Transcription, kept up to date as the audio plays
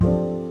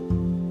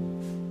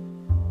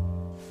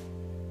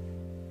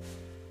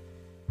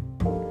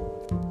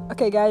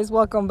Okay, guys,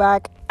 welcome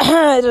back.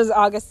 It is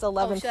August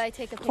 11th,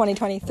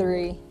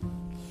 2023.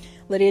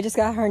 Lydia just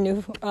got her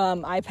new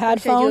iPad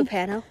phone. Should I do a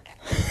panel?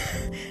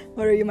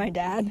 What are you, my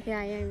dad? Yeah,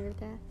 I'm your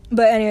dad.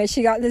 But anyway,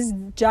 she got this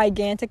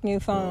gigantic new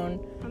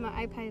phone. I'm an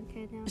iPad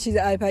kid now. She's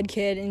an iPad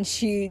kid, and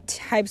she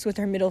types with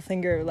her middle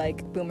finger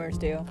like boomers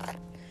do.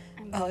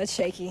 Oh, it's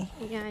shaky.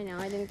 Yeah, I know.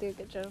 I didn't do a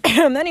good job.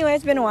 Anyway,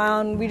 it's been a while,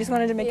 and we just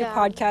wanted to make a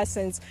podcast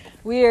since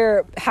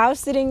we're house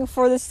sitting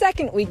for the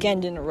second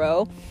weekend in a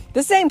row.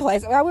 The same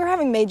place. Well, we're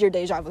having major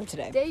deja vu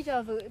today.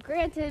 Deja vu.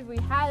 Granted,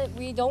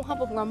 we don't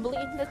have a rumbly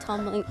in the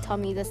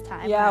tummy this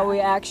time. Yeah,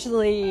 we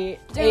actually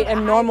ate a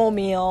normal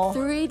meal.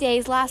 3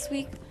 days last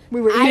week.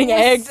 We were eating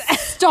eggs.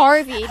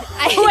 Starving.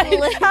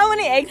 How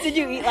many eggs did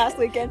you eat last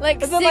weekend?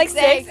 Like six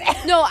eggs.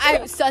 No,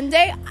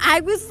 Sunday, I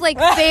was like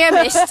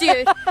famished,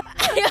 dude.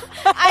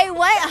 I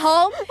went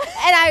home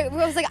and I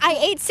was like, I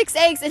ate 6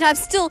 eggs and I'm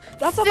still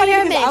That's so funny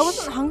because I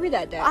wasn't hungry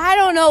that day. I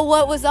don't know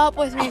what was up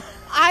with me.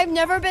 I've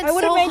never been I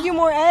would have made you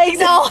more eggs.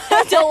 No,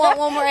 I don't want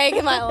one more egg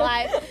in my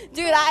life.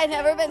 Dude, I've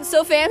never been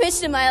so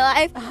famished in my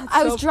life.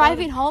 I was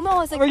driving home. I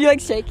was like... Were you like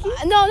shaky?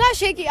 No, not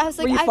shaky. I was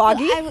like... Were you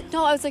foggy? I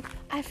was like,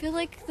 I feel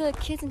like the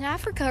kids in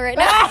Africa right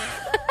now.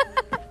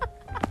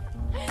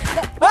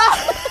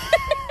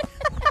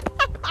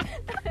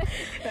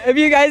 If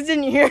you guys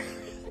didn't hear...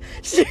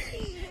 She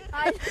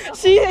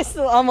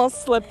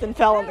almost slipped and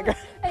fell on the ground.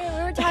 Hey,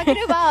 we were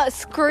talking about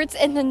skirts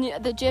in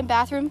the gym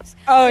bathrooms.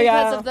 Oh,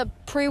 yeah. Because of the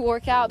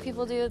pre-workout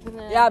people do.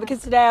 Yeah,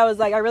 because today I was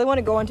like, I really want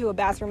to go into a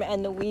bathroom and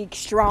end the week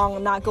strong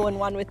and not go in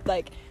one with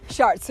like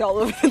sharks all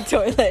over the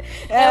toilet.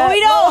 And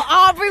we know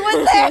Aubrey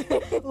was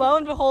there. Lo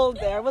and behold,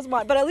 there was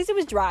one. But at least it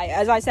was dry.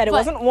 As I said, it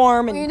wasn't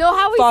warm and you know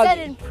how we foggy. said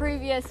in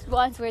previous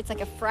ones where it's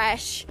like a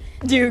fresh...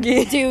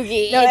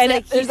 Doogie. No,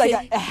 and there's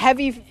like a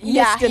heavy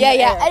mist in the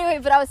air. Anyway,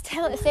 but I was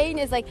saying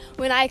is like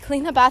when I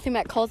clean the bathroom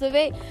at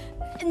Cultivate,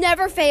 it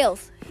never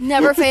fails.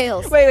 Never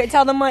fails. Wait,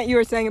 tell them what you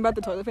were saying about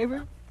the toilet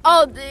paper.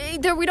 Oh,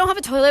 we don't have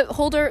a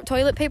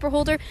toilet paper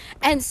holder,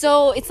 and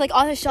so it's like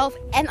on the shelf.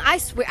 And I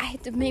swear,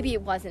 maybe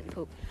it wasn't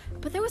poop,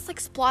 but there was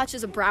like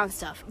splotches of brown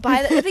stuff.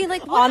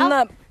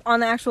 On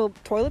the actual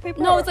toilet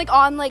paper. No, it's like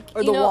on like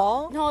or the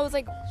wall. No, it was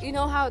like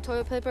how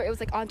toilet paper. It was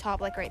like on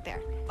top, like right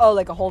there. Oh,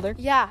 like a holder.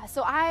 Yeah.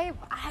 So I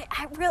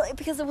really,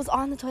 because it was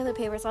on the toilet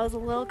paper, so I was a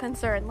little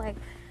concerned. Like,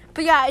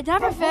 but yeah, it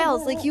never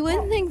fails. Like you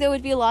wouldn't think there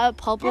would be a lot of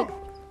public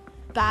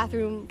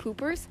bathroom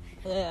poopers.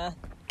 Yeah.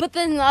 But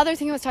then the other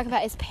thing I was talking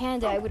about is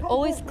Panda. I would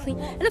always clean.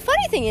 And the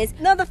funny thing is...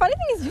 No, the funny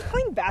thing is you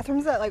clean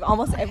bathrooms at, like,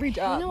 almost every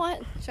job. You know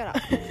what? Shut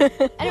up.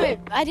 Anyway,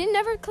 I didn't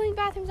ever clean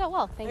bathrooms that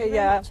well. Thank you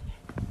very much.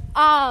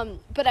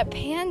 But at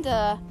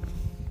Panda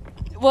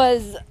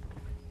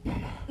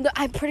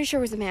I'm pretty sure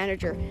it was the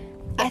manager.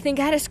 I think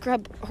I had to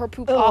scrub her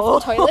poop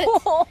off the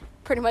toilet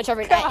pretty much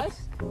every night.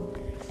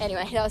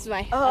 Anyway, that was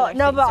my...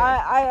 no, but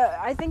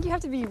I think you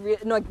have to be...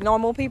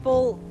 normal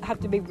people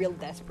have to be real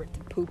desperate to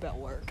poop at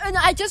work. And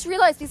I just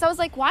realized, because I was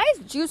like, why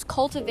is Juice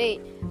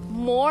Cultivate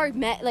more...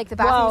 the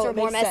bathrooms are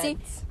more messy?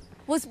 Sense.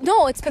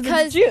 It's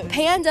because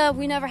Panda,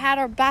 we never had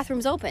our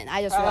bathrums open.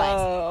 I just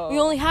realized. We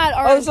only had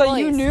our employees. So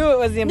you knew it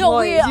was the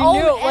employees. You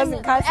knew it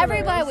wasn't customers.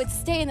 Everybody would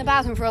stay in the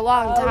bathroom for a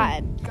long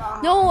time.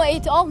 God. No,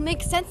 it all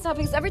makes sense now,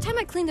 because every time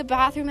I clean the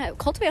bathroom at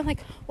Cultivate, I'm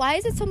like, why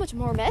is it so much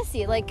more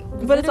messy? Like,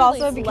 but it's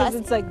also because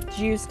it's like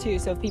juice too.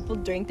 So if people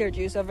drink their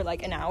juice over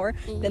like an hour,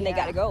 then they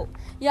gotta go.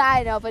 Yeah,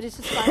 I know, but it's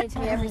just funny to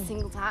me every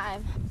single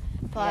time.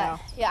 But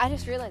I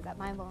just realized that,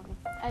 mind blowing.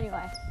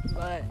 Anyway.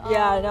 But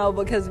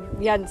because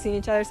we hadn't seen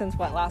each other since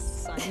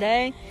last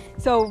Sunday.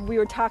 So we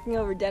were talking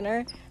over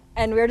dinner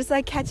and we were just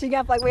like catching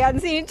up like we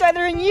hadn't seen each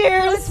other in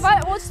years. Well, it's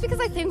fun. Well, just because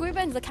I think we've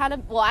been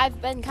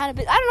I've been kind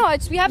of I don't know,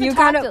 we haven't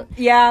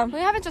we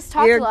haven't just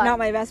talked a lot. You're not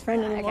my best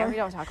friend anymore. Okay, we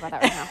don't talk about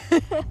that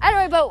right now.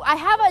 Anyway, but I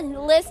have a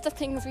list of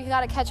things we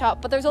gotta catch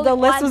up, but there's only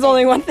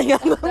only one thing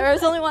on there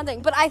was only one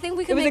thing. But I think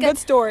we can make a good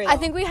story. I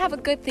think we have a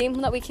good theme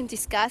that we can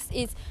discuss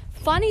is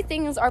funny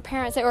things our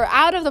parents say, or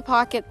out of the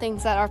pocket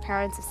things that our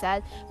parents have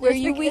said.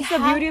 It's the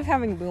beauty of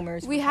having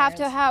boomers. We have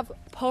to have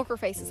poker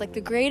faces, like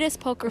the greatest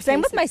poker faces.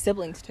 Same with my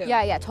siblings too.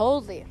 Yeah,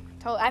 totally.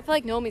 I feel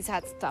like Nomi's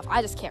had stuff.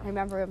 I just can't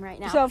remember him right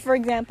now. So, for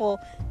example,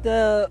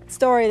 the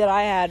story that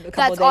I had a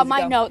couple of days ago. That's on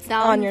my notes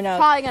now. On your notes.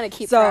 Probably going to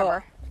keep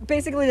forever.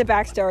 Basically, the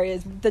backstory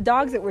is the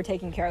dogs that we're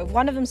taking care of,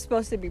 one of them's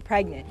supposed to be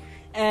pregnant.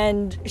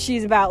 And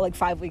she's about,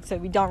 5 weeks, so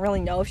we don't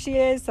really know if she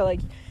is. So,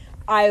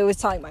 I was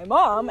telling my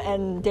mom,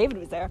 and David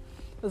was there.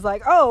 Was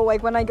like,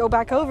 when I go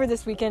back over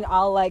this weekend,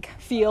 I'll,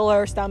 feel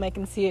her stomach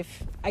and see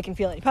if I can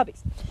feel any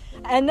puppies.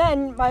 And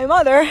then my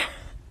mother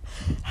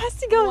has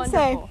to go and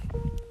say...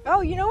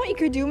 Oh, you know what you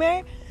could do,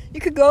 Mary? You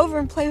could go over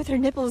and play with her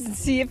nipples and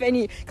see if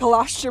any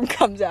colostrum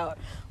comes out.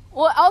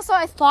 Well, also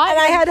I thought... And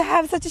I had to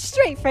have such a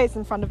straight face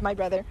in front of my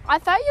brother. I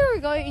thought you were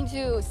going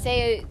to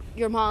say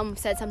your mom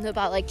said something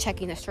about,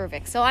 checking the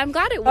cervix. So I'm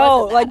glad it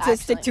wasn't to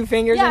stick 2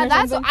 fingers in or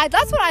something? Yeah,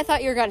 that's what I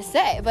thought you were going to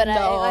say. But no,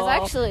 I was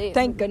actually...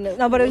 Thank goodness.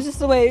 No, but it was just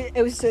the way...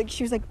 It was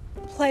she was like,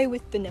 play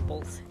with the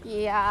nipples.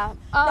 Yeah.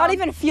 Not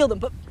even feel them,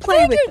 but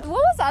play with them. What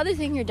was the other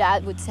thing your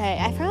dad would say?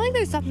 I feel like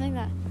there's something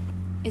that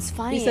is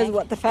funny. He says,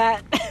 what, the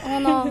fat? Oh,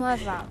 no,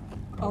 that's not.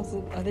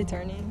 Also, are they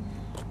turning?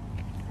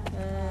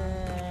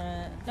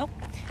 Nope.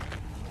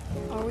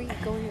 Are we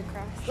going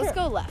across? Sure. Let's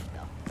go left though.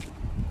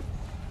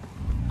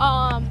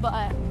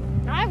 But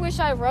I wish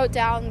I wrote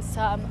down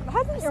some.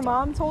 Hasn't your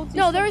mom told you?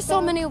 No, there were so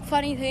stuff? many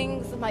funny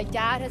things that my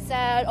dad had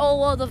said. Oh,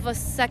 well, the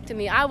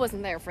vasectomy. I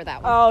wasn't there for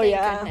that one. Oh, thank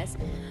yeah. goodness.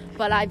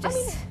 But I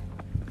just.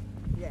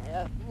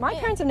 Yeah. My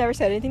parents have never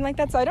said anything like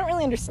that, so I don't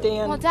really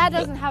understand. Well, Dad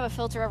doesn't have a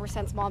filter ever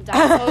since Mom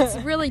died, so it's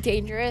really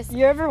dangerous.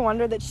 You ever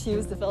wonder that she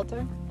was the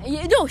filter?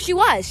 No, she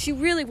was. She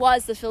really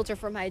was the filter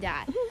for my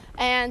dad.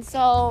 And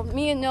so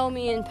me and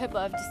Nomi and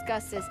Pippa have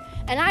discussed this.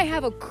 And I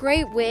have a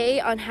great way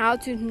on how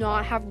to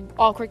not have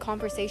awkward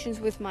conversations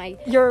with my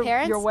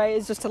parents. Your way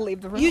is just to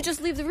leave the room. You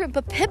just leave the room.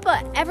 But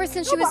Pippa, ever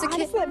since she was a kid...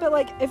 Honestly, but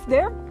like, if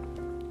they're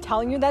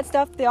telling you that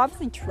stuff, they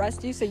obviously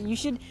trust you, so you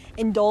should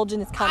indulge in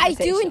this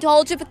conversation. I do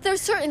indulge it, but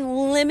there's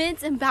certain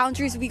limits and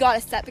boundaries we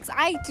gotta set because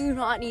I do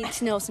not need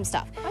to know some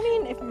stuff. I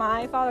mean, if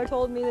my father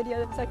told me that he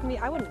had a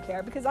vasectomy, I wouldn't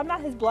care because I'm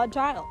not his blood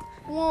child.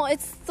 Well,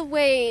 it's the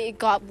way it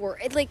got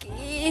worse. It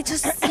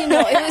just, it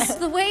was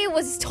the way it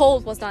was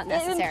told was not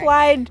necessary. It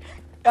implied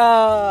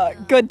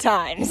good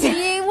times.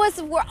 It was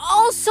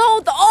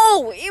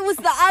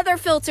the other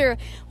filter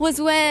was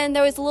when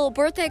there was a little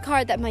birthday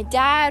card that my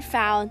dad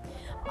found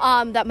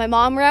that my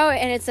mom wrote,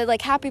 and it said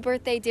like happy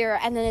birthday dear,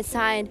 and then it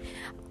signed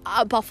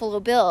Buffalo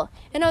Bill,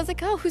 and I was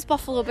like, oh, who's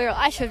Buffalo Bill?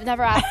 I should have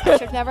never asked.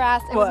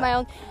 It was my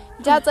own.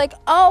 Dad's like,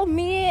 oh,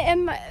 me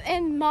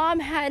and Mom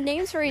had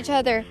names for each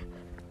other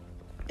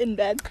In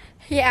bed.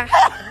 yeah.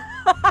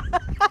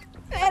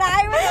 And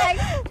I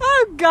was like,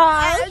 oh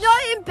god.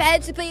 not in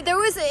bed, but there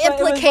was an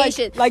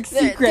implication. Was like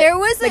secret. There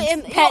was like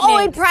in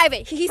names.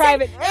 private. He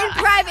Private. said in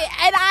private,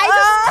 and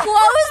I just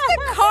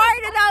closed the card,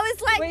 and I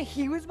was like, Wait,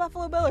 he was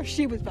Buffalo Bill or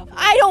she was Buffalo Bill?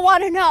 I don't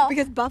want to know.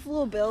 Because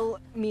Buffalo Bill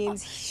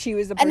means she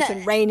was the And person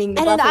then- reigning the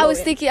And buffalo. then I was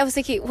thinking,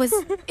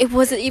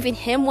 was it even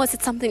him? Was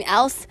it something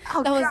else?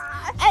 Oh, that was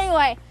gosh.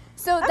 Anyway.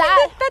 So I mean,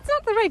 that's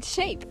not the right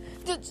shape.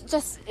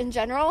 just in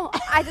general,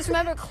 I just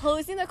remember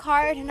closing the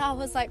card, and I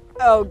was like,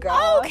 Oh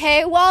god.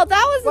 okay, well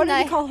that was What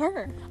nice. did you call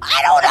her?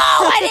 I don't know.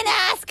 I didn't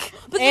ask.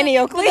 But Annie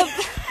Oakley.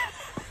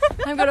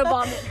 I'm gonna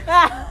vomit.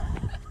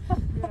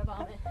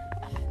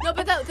 No,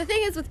 but the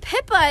thing is with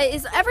Pippa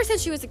is ever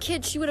since she was a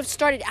kid, she would have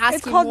started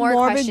asking called more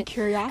morbid questions.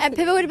 curiosity. And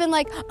Pippa would have been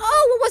like,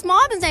 "Oh, what was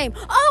Mom's name?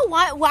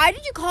 Oh, why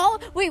did you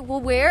call? Wait,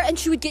 well, where?" And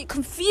she would get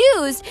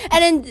confused,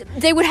 and then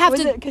they would have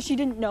Was to. it because she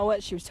didn't know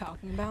what she was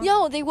talking about?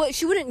 No,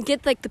 she wouldn't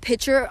get like the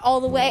picture all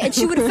the way, and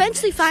she would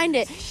eventually find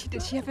it.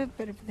 Did she have a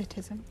bit of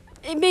autism?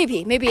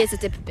 Maybe it's a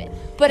dip bit,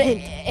 but it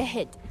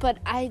hit. But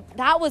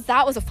that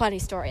was a funny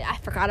story. I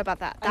forgot about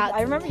that.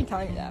 I remember you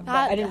telling me that, but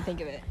that- I didn't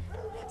think of it.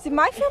 See,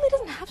 my family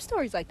doesn't have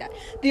stories like that.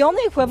 The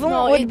only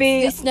equivalent would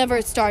be It's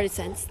never started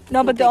since.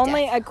 no, but the Big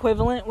only Death.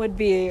 equivalent would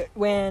be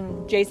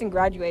when Jason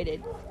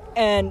graduated,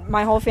 and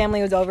my whole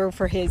family was over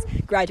for his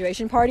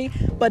graduation party.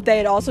 But they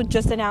had also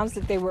just announced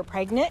that they were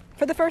pregnant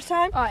for the first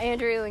time.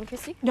 Andrew and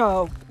Chrissy.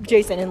 No,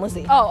 Jason and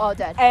Lizzie. Oh,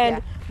 dead.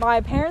 And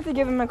my parents had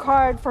given him a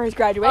card for his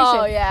graduation.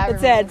 Oh, yeah, I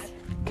that said,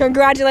 remember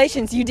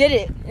 "Congratulations, you did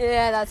it."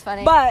 Yeah, that's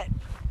funny. But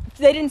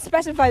they didn't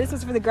specify this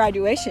was for the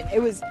graduation. It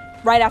was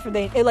right after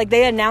they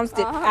announced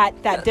it at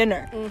that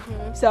dinner.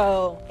 Mm-hmm.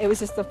 So it was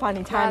just the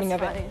funny timing That's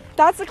of funny. it.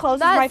 That's the closest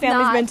That's my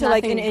family's not been to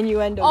like an nothing.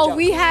 innuendo. Oh, joke.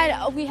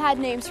 we had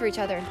names for each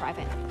other in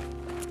private.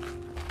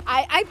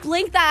 I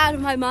blinked that out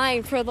of my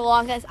mind for the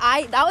longest.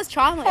 That was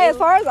trauma. Hey, as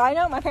far as I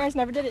know, my parents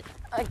never did it.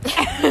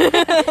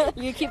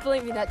 You keep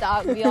believing that,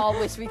 dog. We all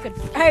wish we could.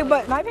 Hey,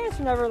 but my parents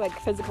were never like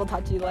physical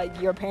touchy like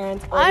your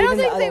parents or I don't even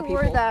the think other they people.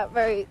 were that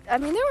very. I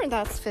mean, they weren't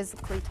that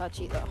physically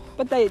touchy though.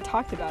 But they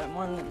talked about it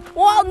more than.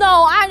 Well,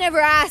 no, I never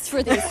asked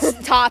for these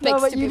topics. No,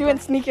 but to you be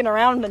went sneaking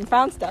around and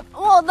found stuff.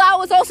 Well, that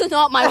was also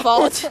not my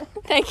fault.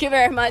 Thank you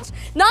very much.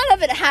 None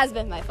of it has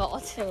been my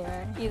fault.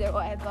 Anyway, Either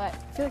way, but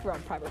I feel like we're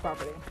on private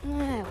property.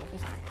 we'll be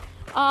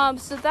fine.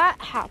 So that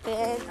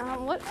happened.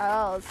 What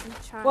else? I'm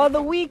trying Well, to the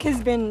think. week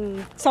has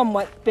been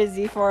somewhat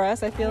busy for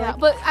us. I feel Yeah, like.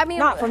 but I mean,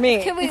 Not for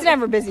me. Can we, It's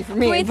never busy for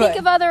me. Can we but think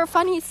of other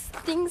funny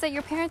things that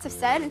your parents have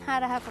said and how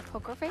to have a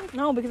poker face?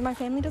 no, because my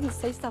family doesn't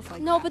say stuff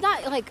like No, that. but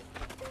not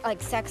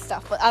like sex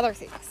stuff, but other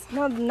things.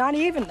 No, not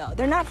even though.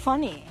 They're not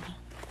funny.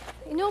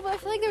 No, but I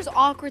feel like there's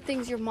awkward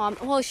things your mom.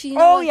 Well, she.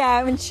 Oh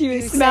yeah, when she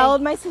you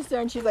smelled my sister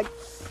and she was like,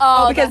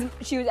 Oh, because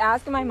she was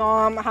asking my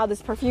mom how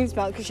this perfume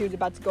smelled because she was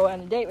about to go on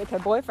a date with her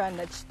boyfriend,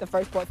 that's the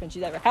first boyfriend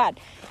she's ever had,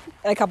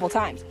 a couple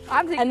times.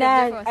 I'm thinking And of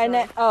then different and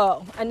then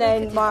stories. and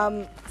then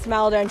mom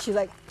smelled her and she's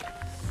like,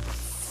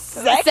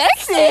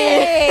 Sexy.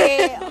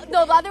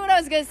 No, the other one I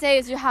was gonna say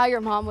is how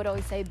your mom would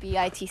always say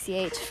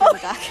bitch from the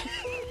back.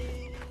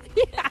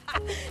 Yeah.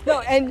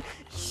 No, and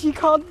she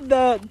called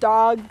the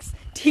dogs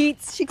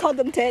teats. She called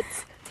them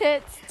tits.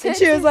 Tits. And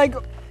she was like,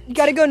 you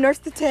gotta go nurse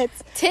the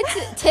tits.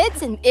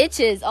 Tits and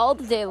itches all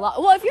the day long.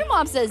 Well, if your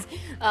mom says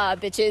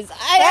bitches,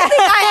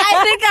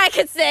 I think I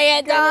could say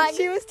it, dog. And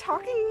she was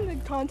talking in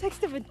the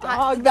context of a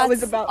dog that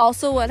was about.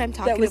 Also what I'm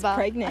talking that was about.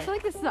 pregnant. I feel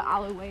like this is the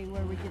alleyway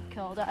where we get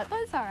killed at, but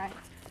it's alright.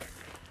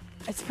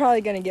 It's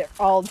probably gonna get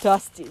all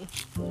dusty.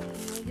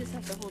 We just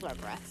have to hold our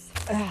breaths.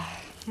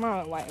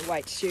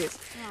 white shoes.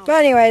 Oh.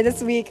 But anyway,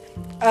 this week,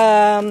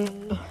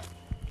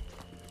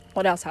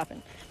 what else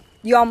happened?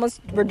 You almost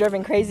were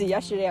driven crazy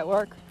yesterday at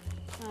work,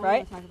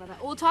 right? Talk about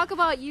that. We'll talk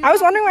about you. I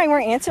was wondering why you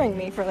weren't answering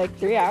me for like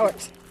 3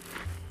 hours.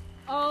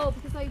 Oh,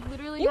 because I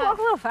literally. You walk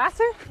a little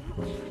faster.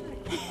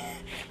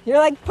 You're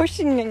like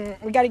pushing, and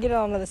we got to get it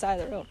on the other side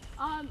of the road.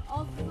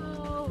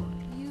 Also,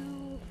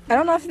 you. I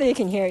don't know if they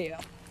can hear you.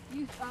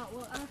 You tell,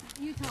 but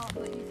you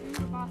threw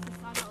your boss's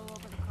son all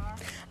over the car.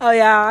 Oh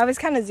yeah, I was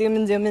kind of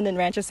zooming in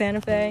Rancho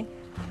Santa Fe.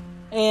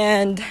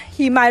 And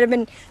he might have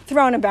been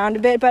thrown around a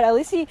bit, but at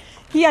least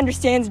he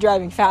understands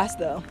driving fast,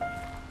 though.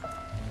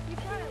 He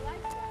probably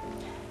likes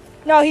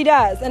it. No, he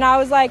does. And I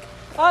was like,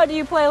 oh, do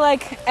you play,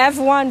 like,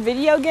 F1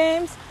 video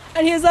games?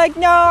 And he was like,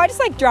 no, I just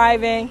like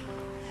driving.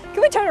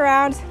 Can we turn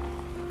around?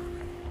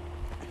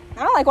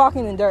 I don't like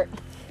walking in the dirt.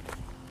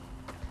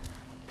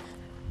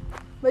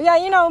 But yeah,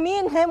 you know, me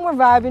and him were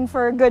vibing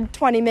for a good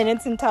 20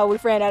 minutes until we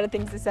ran out of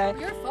things to say.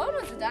 Your phone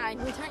was dying.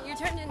 You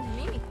turned into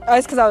me. Oh,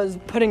 it's because I was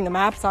putting the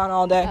maps on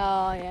all day.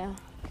 Oh, yeah.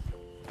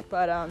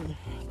 But,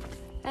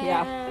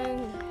 yeah.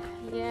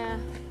 Yeah.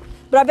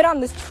 But I've been on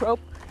this trope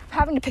of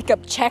having to pick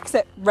up checks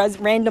at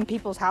random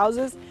people's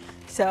houses.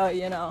 So,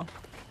 you know.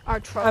 Our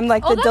trope. I'm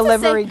like the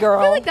delivery girl.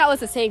 I feel like that was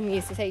the same we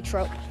used to say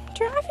trope.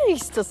 I feel you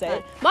still say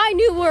it. My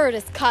new word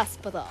is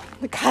cusp, though.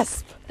 The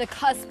cusp. The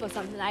cusp of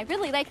something. I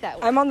really like that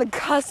word. I'm on the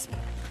cusp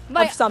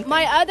of something.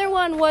 My other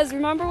one was,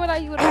 remember what I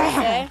would always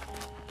say?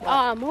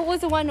 What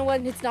was the one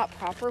when it's not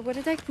proper? What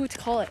did I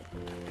call it?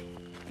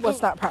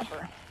 What's not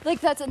proper?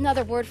 Like, that's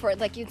another word for it.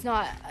 Like, it's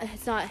not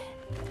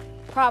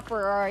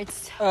proper, or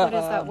it's, what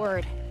is that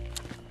word?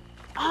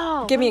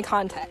 Oh. Give me a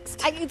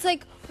context. It's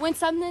like when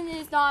something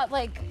is not,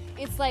 like,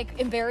 it's, like,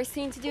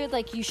 embarrassing to do it,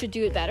 like, you should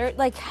do it better.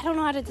 Like, I don't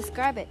know how to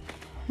describe it.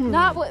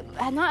 Not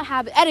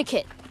habit.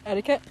 Etiquette.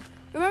 Etiquette?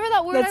 Remember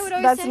that word I would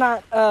always say? That's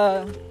not,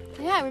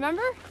 Yeah,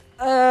 remember?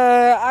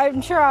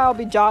 I'm sure I'll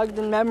be jogged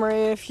in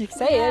memory if you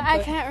say it. I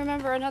can't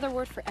remember another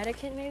word for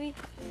etiquette, maybe?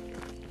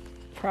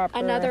 Proper.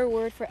 Another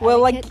word for etiquette. Well,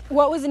 like,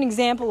 what was an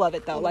example of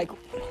it, though? Like,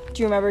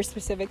 do you remember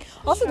specific?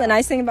 Also, the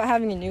nice thing about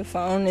having a new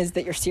phone is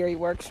that your Siri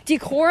works.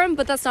 Decorum,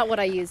 but that's not what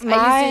I use. My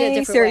I used it a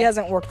different Siri way.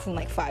 hasn't worked in,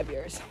 like, 5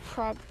 years.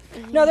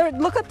 No,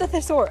 look up the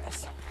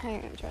thesaurus. Hang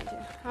on, I'm trying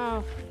to.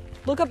 Oh.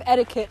 Look up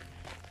etiquette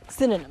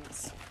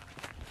synonyms.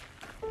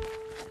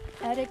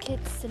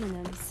 Etiquette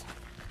synonyms.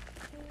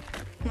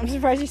 I'm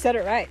surprised you said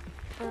it right.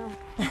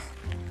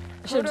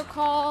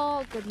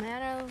 Protocol, good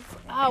manners.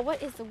 Oh,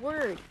 what is the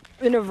word?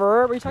 In a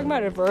verb? Are you talking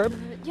about a verb?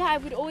 Yeah, I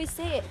would always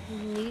say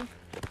it.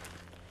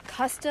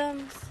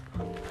 Customs.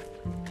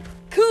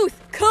 Couth.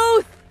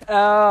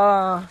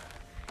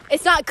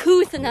 It's not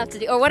couth enough to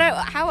do. Or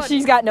what?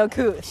 She's got no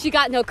couth. She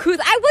got no couth.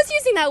 I was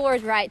using that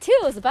word right too.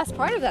 It was the best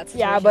part of that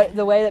situation. Yeah, but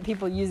the way that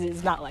people use it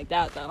is not like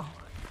that, though.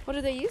 What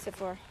do they use it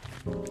for?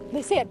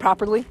 They say it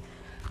properly.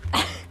 I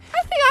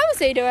think I would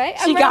say it right.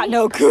 She got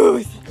no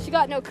couth. She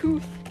got no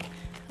couth.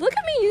 Look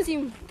at me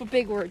using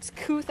big words.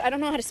 Couth. I don't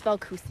know how to spell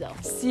couth though.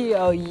 Couth,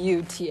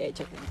 I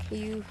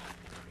think.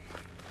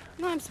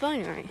 No, I'm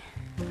spelling it right.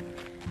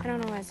 I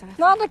don't know why it's not.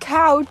 Not the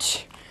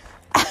couch.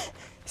 Couth.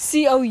 That's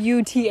what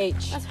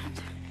I'm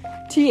doing.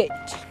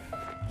 TH.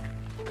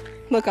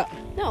 Look up.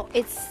 No,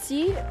 it's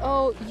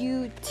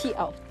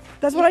COUTO.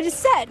 That's what I just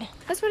said.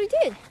 That's what I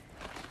did.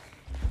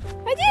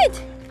 I did.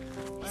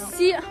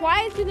 See,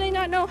 why do they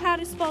not know how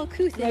to spell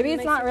couth? Maybe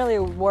it's not really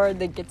a word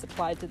that gets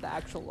applied to the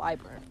actual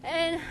library.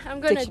 And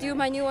I'm going to do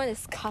my new one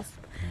is cusp.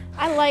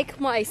 I like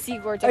my C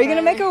words. Are you going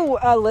to make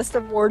a list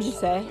of words you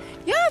say?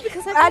 Yeah,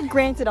 because I add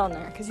granted on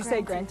there, because you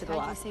say granted a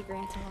lot. I do say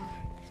granted a lot.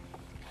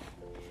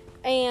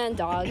 And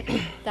dog.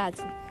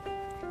 That's...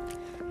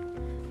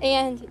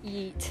 And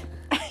yeet.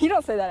 You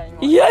don't say that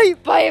anymore.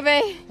 Yeet,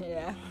 baby!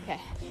 Yeah. Okay.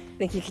 I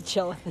think you could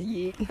chill with the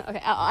yeet.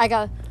 Okay, I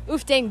got...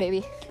 Oof, dang,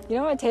 baby. You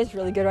know what tastes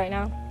really good right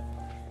now?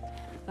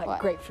 Like what?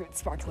 Grapefruit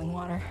sparkling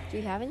water. Do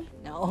you have any?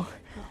 No.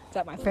 It's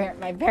at my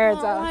parents'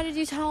 house. Why did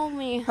you tell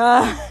me?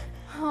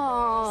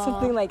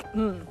 Something like,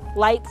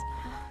 light.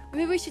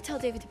 Maybe we should tell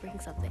David to bring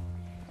something.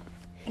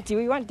 Do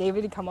we want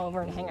David to come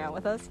over and hang out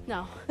with us?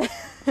 No.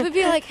 We'd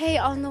be like, hey,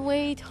 on the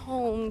way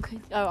home,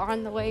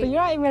 on the way... But you're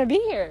not even going to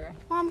be here.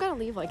 Well, I'm going to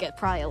leave like at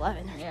probably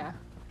 11. Yeah.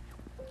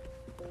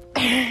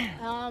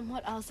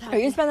 What else? Are you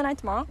going to spend the night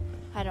tomorrow?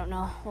 I don't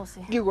know. We'll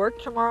see. You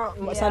work tomorrow?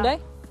 Yeah. Sunday?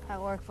 I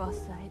work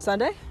both nights.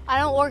 Sunday? I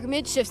don't work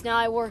mid-shifts now.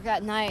 I work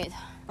at night.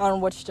 On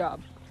which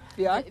job?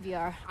 VR?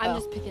 VR. I'm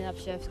just picking up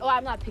shifts. Oh,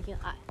 I'm not picking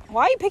up...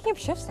 Why are you picking up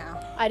shifts now?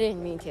 I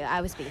didn't mean to. I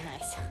was being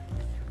nice.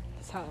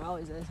 That's how it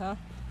always is, huh?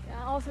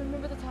 Yeah, I also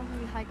remember the time when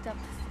we hiked up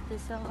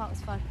this hill. How it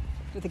was fun.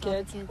 With the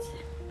kids?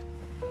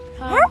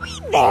 Are we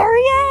there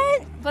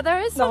yet? But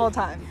there is the whole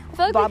time. I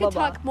feel like we could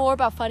talk more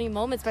about funny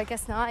moments, but I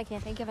guess not. I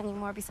can't think of any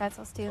more besides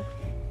those two.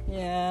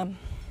 Yeah.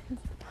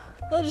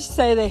 Let's just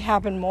say they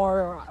happen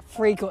more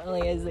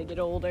frequently as they get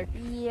older.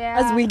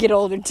 Yeah. As we get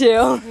older,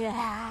 too.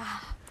 Yeah.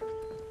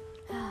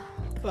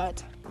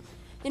 But.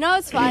 You know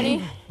what's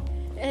funny?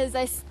 Is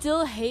I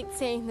still hate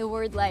saying the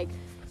word, like,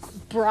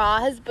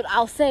 bras, but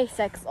I'll say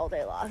sex all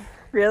day long.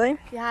 Really?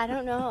 Yeah, I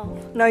don't know.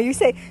 No, you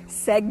say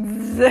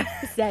segs.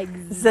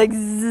 Segs.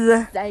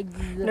 Segs.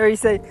 Segs. No, you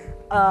say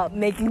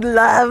making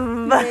love.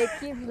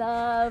 Making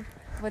love.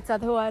 What's the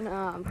other one?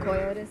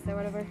 Coitus or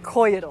whatever.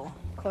 Coital.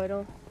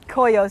 Coital.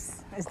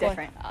 Koios is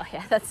different. Oh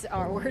yeah, that's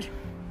our word.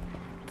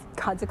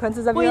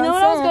 Consequences of Well, your you know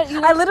own what I was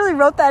sin. gonna- I literally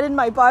wrote that in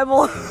my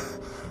Bible.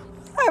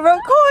 I wrote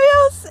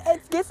Koios.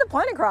 It gets the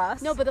point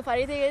across. No, but the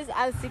funny thing is,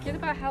 I was thinking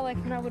about how, like,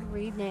 when I would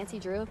read Nancy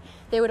Drew,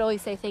 they would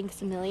always say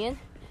thanks a million.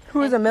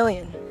 Who is a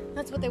million?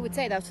 That's what they would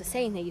say. That was the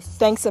saying they used to say.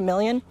 Thanks a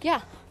million?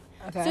 Yeah.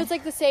 Okay. So it's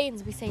like the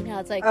sayings we say now.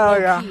 It's like Oh, low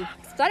yeah. key.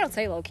 So I don't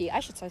say low key. I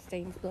should start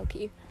saying low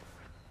key.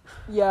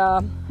 Yeah.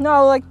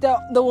 No, like the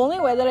only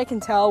way that I can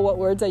tell what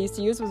words I used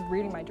to use was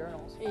reading my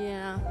journals.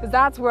 Yeah. Because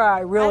that's where I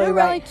really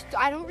write.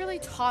 I don't really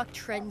talk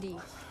trendy.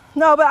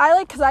 No, but I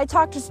like, because I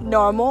talk just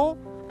normal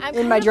I'm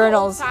in kind my of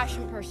journals. an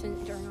old-fashioned person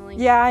journaling.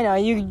 Yeah, I know.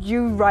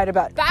 You write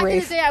about Back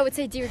grief. in the day, I would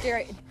say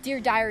dear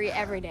diary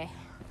every day.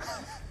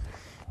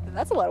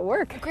 That's a lot of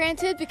work.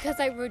 Granted, because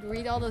I would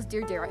read all those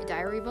dear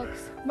diary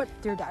books. What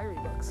dear diary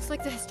books? It's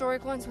like the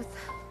historic ones with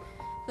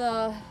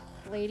the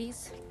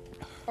ladies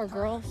or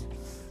girls.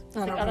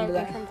 I don't Like remember other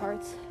that. different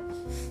parts.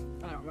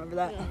 I don't remember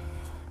that. Yeah.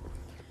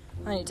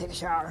 I need to take a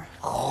shower.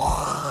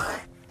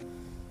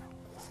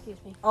 Excuse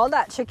me. All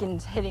that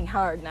chicken's hitting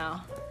hard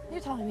now. You're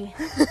telling me.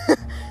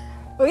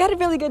 We had a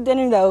really good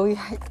dinner though.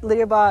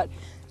 Lydia bought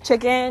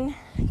chicken,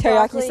 teriyaki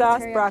Broccoli,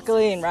 sauce, teriyaki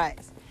broccoli, sauce. and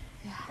rice.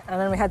 Yeah.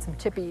 And then we had some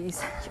chippies.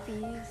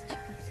 Chippies.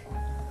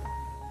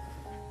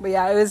 But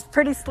yeah, it was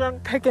pretty slim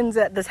pickings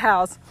at this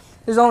house.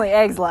 There's only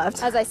eggs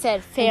left. As I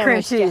said, cream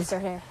famished cheese.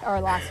 yesterday or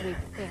last week.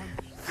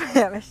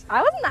 Damn.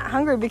 I wasn't that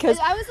hungry because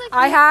I was like,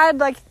 I had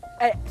like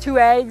 2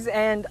 eggs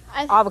and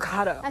I-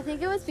 avocado. I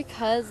think it was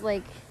because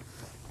like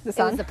The it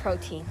sun? was the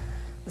protein.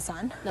 The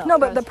sun? No,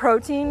 but it the was-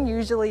 protein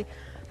usually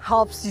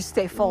helps you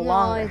stay full No,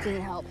 longer. it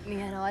didn't help me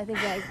at all. I think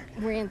I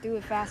ran through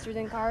it faster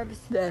than carbs.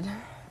 Did.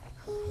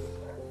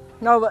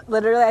 No, but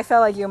literally I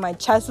felt like my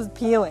chest was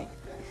peeling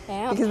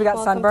Damn. because we got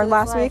Welcome sunburned to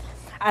last this week. life.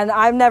 And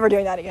I'm never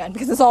doing that again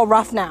because it's all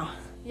rough now.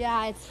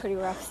 Yeah, it's pretty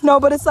rough. No,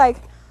 but it's like,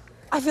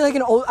 I feel like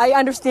I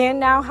understand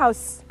now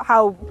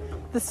how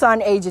the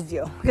sun ages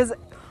you. Because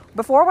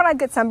before when I'd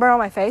get sunburn on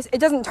my face, it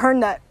doesn't turn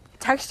that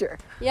texture.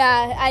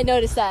 Yeah, I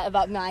noticed that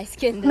about my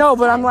skin. No,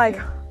 but I'm time. like,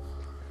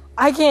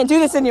 I can't do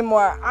this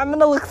anymore. I'm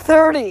going to look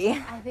 30.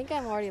 I think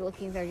I'm already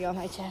looking 30 on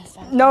my chest.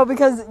 No,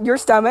 because your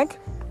stomach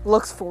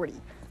looks 40.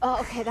 Oh,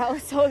 okay, that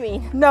was so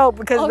mean. No,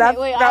 because Okay,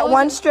 wait, I that one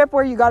wasn't- strip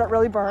where you got it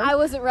really burned. I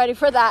wasn't ready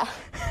for that.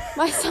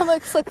 My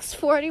stomach looks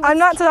 40. I'm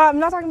not talking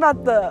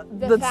about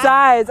the fat?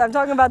 size. I'm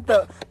talking about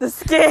the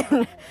skin.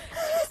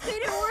 Just made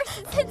it worse.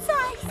 It's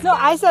inside. No,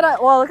 I said,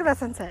 well, look at that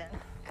sunset.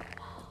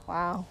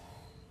 Wow.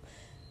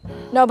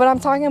 No, but I'm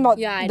talking about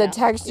Yeah, I the know.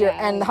 texture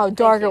Yeah, and I how know.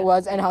 dark Thank it you.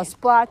 was and how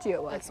splotchy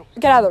it was.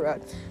 Get out of the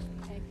road.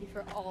 Thank you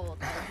for all of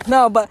that.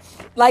 No, but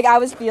like I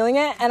was feeling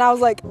it and I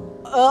was like,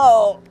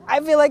 oh, I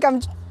feel like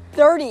I'm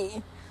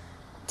 30.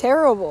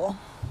 Terrible.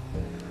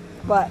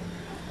 But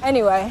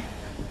anyway,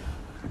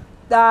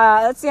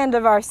 that's the end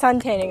of our sun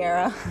tanning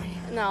era.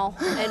 No,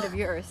 end of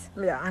yours.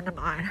 Yeah, end of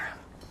mine.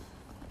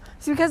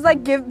 See, because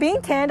like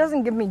being tan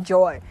doesn't give me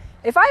joy.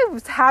 If I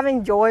was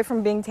having joy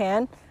from being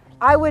tan,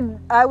 I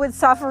would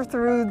suffer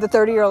through the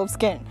 30-year-old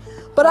skin.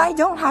 But I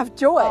don't have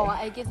joy. Oh,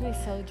 it gives me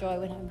so joy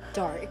when I'm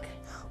dark.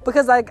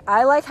 Because like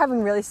I like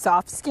having really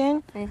soft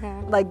skin,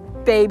 like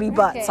baby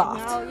butt Okay, soft.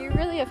 now you're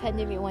really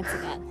offending me once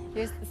again.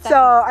 Here's the So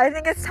I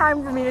think it's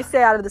time for me to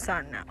stay out of the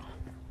sun now.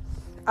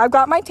 I've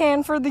got my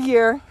tan for the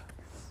year,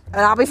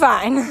 and I'll be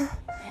fine.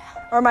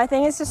 Or my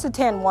thing is just to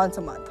tan once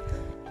a month.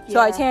 So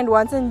I Yeah. tanned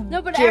once in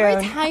No, but June.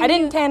 every time I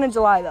didn't you- tan in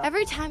July though.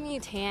 Every time you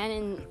tan,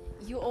 and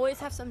you always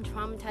have some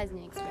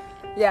traumatizing experience.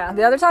 Yeah,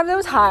 the other time there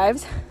was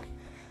hives.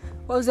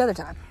 What was the other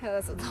time? Yeah,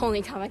 that's the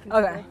only time I can.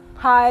 Okay,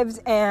 hives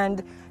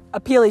and a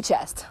peely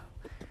chest.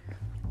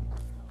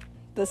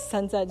 The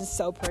sunset is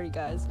so pretty,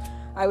 guys.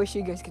 I wish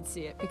you guys could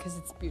see it because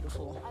it's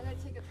beautiful. I'm gonna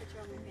take a picture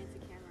on my fancy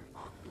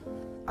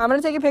camera. I'm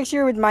gonna take a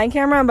picture with my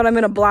camera, but I'm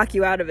gonna block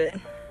you out of it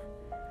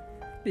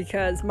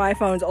because my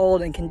phone's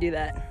old and can do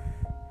that.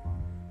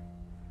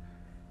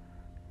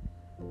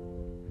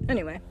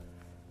 Anyway,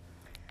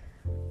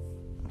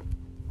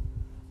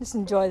 just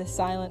enjoy the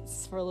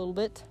silence for a little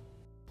bit.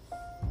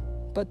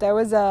 But there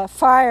was a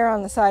fire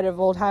on the side of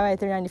Old Highway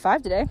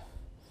 395 today.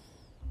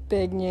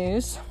 Big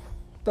news.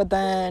 But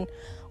then,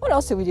 what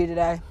else did we do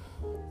today?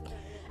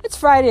 It's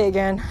Friday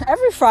again.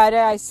 Every Friday,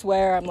 I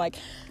swear, I'm like,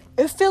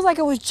 it feels like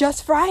it was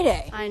just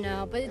Friday. I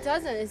know, but it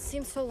doesn't. It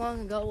seems so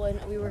long ago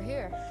when we were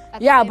here. At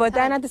the Yeah, same but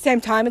then time. at the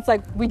same time, it's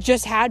like we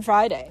just had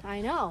Friday.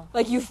 I know.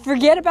 Like you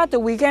forget about the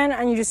weekend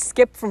and you just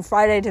skip from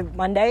Friday to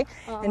Monday,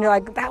 and you're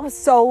like, that was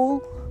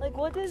so. Like,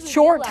 what did we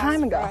Short do last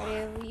time ago.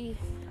 Friday?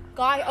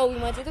 We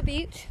went to the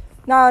beach.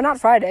 No, not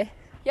Friday.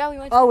 Yeah, we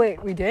went. Oh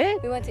wait, we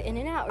did. We went to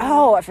In-N-Out.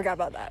 Oh, I forgot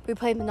about that. We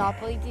played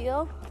Monopoly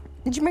Deal.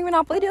 Did you bring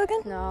Monopoly Deal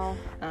again? No.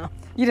 Oh,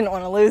 you didn't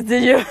want to lose,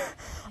 did you?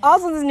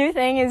 Also, this new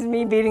thing is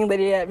me beating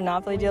Lydia at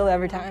Monopoly Deal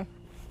every time.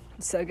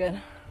 It's so good.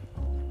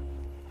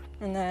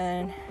 And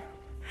then,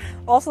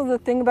 also the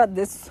thing about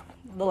this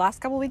the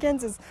last couple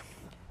weekends is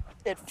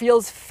it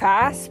feels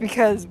fast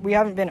because we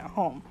haven't been at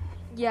home.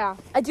 Yeah,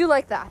 I do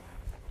like that.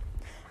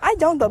 I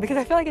don't, though, because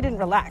I feel like I didn't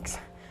relax.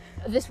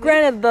 This week?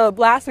 Granted, the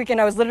last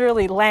weekend I was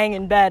literally laying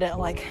in bed at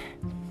like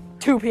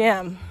 2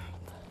 p.m.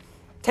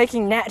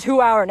 taking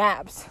 2-hour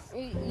naps.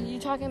 You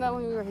talking about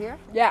when we were here?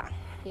 Yeah.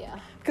 Yeah.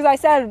 Because I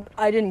said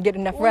I didn't get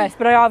enough rest,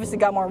 but I obviously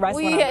got more rest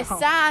when I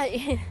was at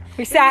home.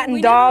 We sat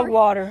in dog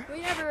water.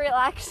 We never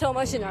relaxed so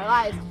much in our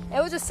lives.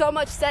 It was just so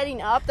much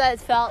setting up that it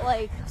felt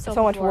like so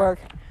much work.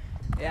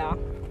 Yeah.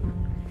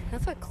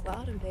 That's what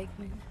cloud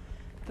embankment.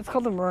 That's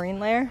called the marine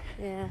layer.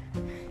 Yeah.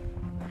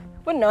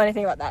 Wouldn't know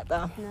anything about that,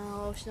 though.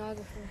 No,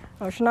 oceanographer.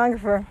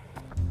 Oceanographer.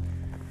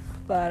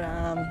 But,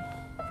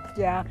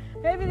 yeah.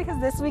 Maybe because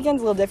this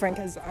weekend's a little different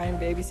because I'm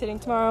babysitting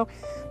tomorrow.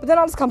 But then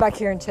I'll just come back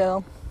here and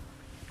chill.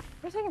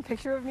 Are you taking a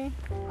picture of me?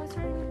 I was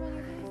trying to get on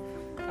your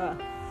face. Oh.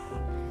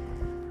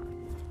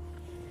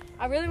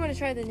 I really want to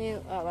try the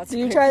new. Oh, that's. Did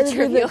you try to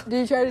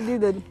do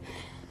the?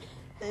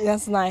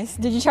 That's nice.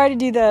 Did you try to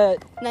do the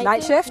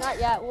night shift? Not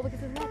yet. Well,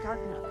 because it's not dark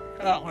enough.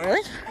 Oh,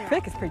 really? Yeah. I feel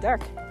like it's pretty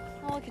dark.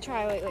 Oh, we could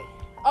try. Wait.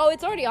 Oh,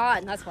 it's already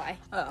on. That's why.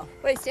 Oh.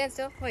 Wait, stand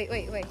still.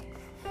 Wait.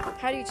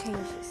 How do you change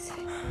this?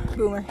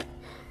 Boomer.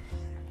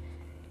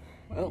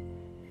 Well,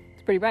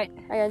 it's pretty bright.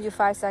 I gotta do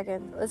 5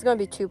 seconds. It's gonna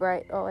be too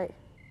bright. Oh wait.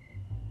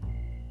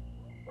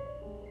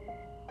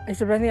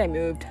 Except I think I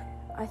moved.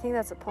 I think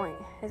that's the point.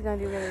 It's gonna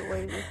be really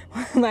wavy.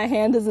 My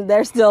hand isn't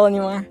there still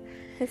anymore.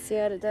 Let's see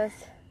what it does.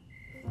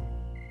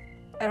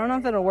 I don't know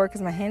if it'll work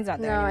because my hand's not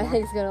there anymore. I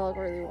think it's gonna look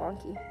really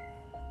wonky.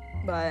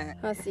 But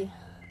let's see.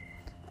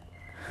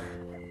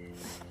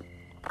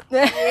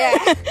 Yeah.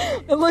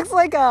 It looks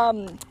like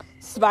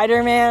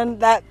Spider-Man,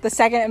 the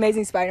second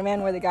Amazing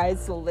Spider-Man where the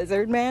guy's the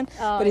lizard man,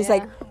 but he's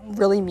like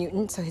really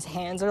mutant, so his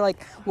hands are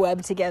like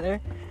webbed together.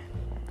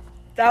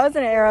 That was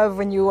an era of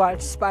when you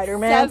watched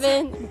Spider-Man.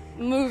 7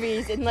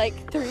 movies in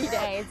like 3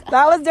 days.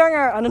 That was during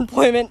our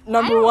unemployment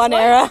number 1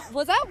 era.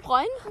 Was that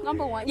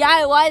number 1?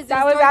 Yeah, it was.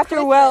 That was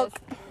after Wilk.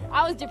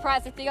 I was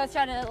depressed. I think I was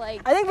trying to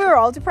like. I think we were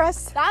all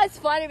depressed. That's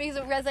funny because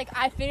it was like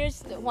I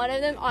finished one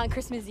of them on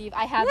Christmas Eve.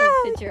 I have a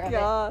picture of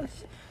it.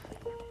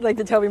 Like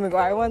the Tobey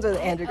Maguire ones or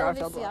the Andrew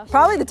Garfield ones?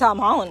 Probably the Tom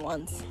Holland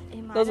ones.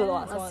 Those are the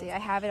last ones. Let's see. I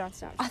have it on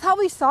Snapchat. I thought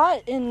we saw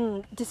it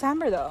in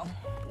December though.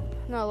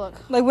 No, look.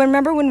 Like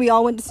remember when we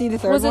all went to see the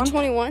third one? Was it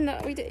 21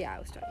 that we did? Yeah,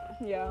 it was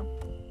 21. Yeah.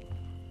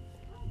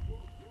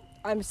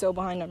 I'm so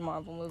behind on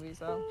Marvel movies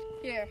though.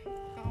 Here.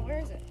 Oh, where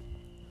is it?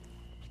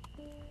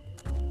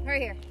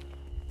 Right here.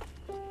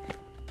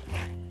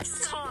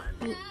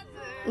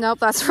 Nope,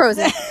 that's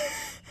Frozen.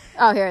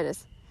 Oh, here it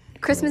is.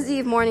 Christmas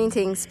Eve morning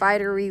thing,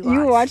 Spider rewatch.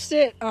 You watched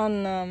it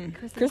on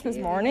Christmas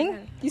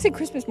morning? You said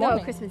Christmas morning.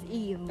 No, Christmas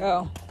Eve.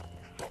 Oh.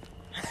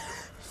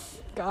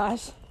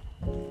 Gosh.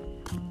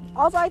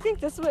 Also, I think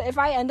this would, if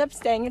I end up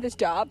staying at this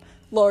job,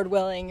 Lord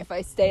willing, if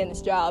I stay in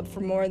this job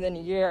for more than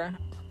a year.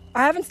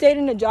 I haven't stayed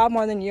in a job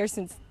more than a year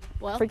since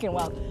freaking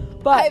Welk.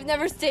 But I've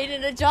never stayed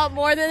in a job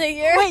more than a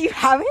year. Wait, you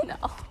haven't? No.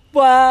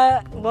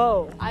 But,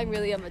 whoa. I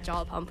really am a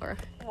job humper.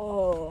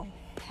 Whoa.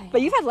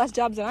 But you've had less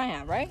jobs than I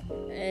have, right?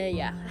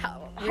 Yeah.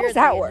 How does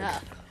that work?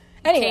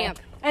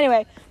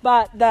 Anyway,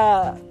 but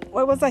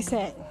what was I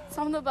saying?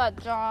 Something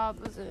about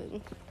jobs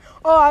and...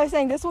 Oh, I was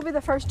saying this will be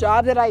the first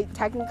job that I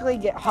technically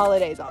get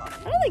holidays on.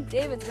 I don't think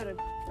David's gonna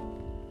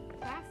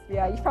pass.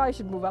 Yeah, you probably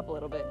should move up a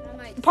little bit.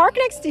 Park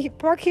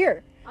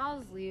here. I'll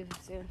just leave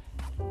soon.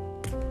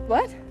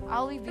 What?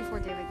 I'll leave before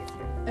David gets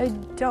here. I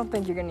don't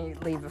think you're gonna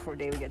leave before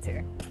David gets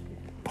here.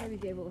 Maybe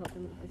David will help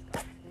him with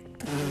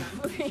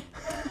his car.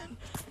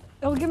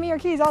 Oh, give me your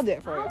keys. I'll do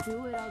it for you. I'll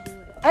do it.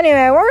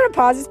 Anyway, we're gonna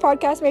pause this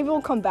podcast. Maybe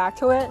we'll come back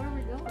to it. Where are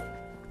we going?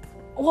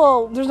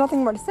 Well, there's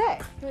nothing more to say.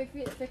 Can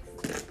we fix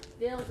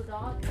Dale the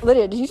dog?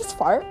 Lydia, did you just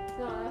fart?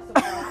 No,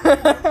 that's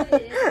a fart.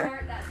 It didn't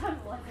fart that time,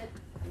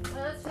 wasn't.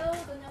 Let's fill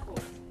the nipples.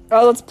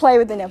 Oh, let's play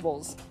with the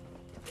nipples.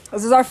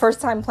 This is our first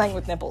time playing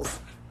with nipples.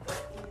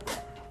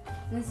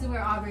 This is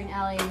where Aubrey and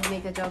Ellie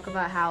make a joke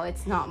about how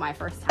it's not my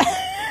first time.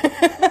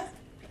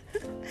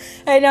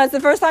 Hey, no, it's the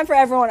first time for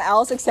everyone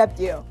else except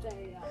you. There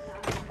you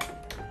go.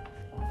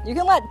 You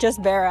can let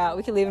just Bear out.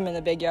 We can leave him in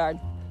the big yard.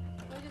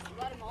 Can we just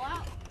let them all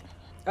out?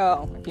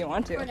 Oh, if you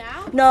want to. For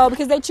now? No,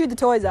 because they chewed the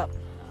toys up.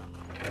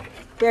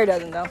 Bear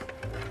doesn't, though.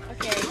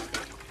 Okay.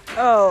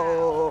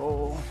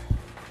 Oh.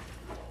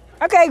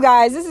 Okay,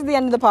 guys, this is the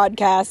end of the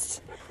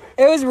podcast.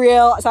 It was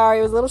real. Sorry,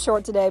 it was a little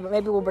short today, but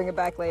maybe we'll bring it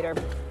back later.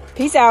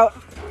 Peace out.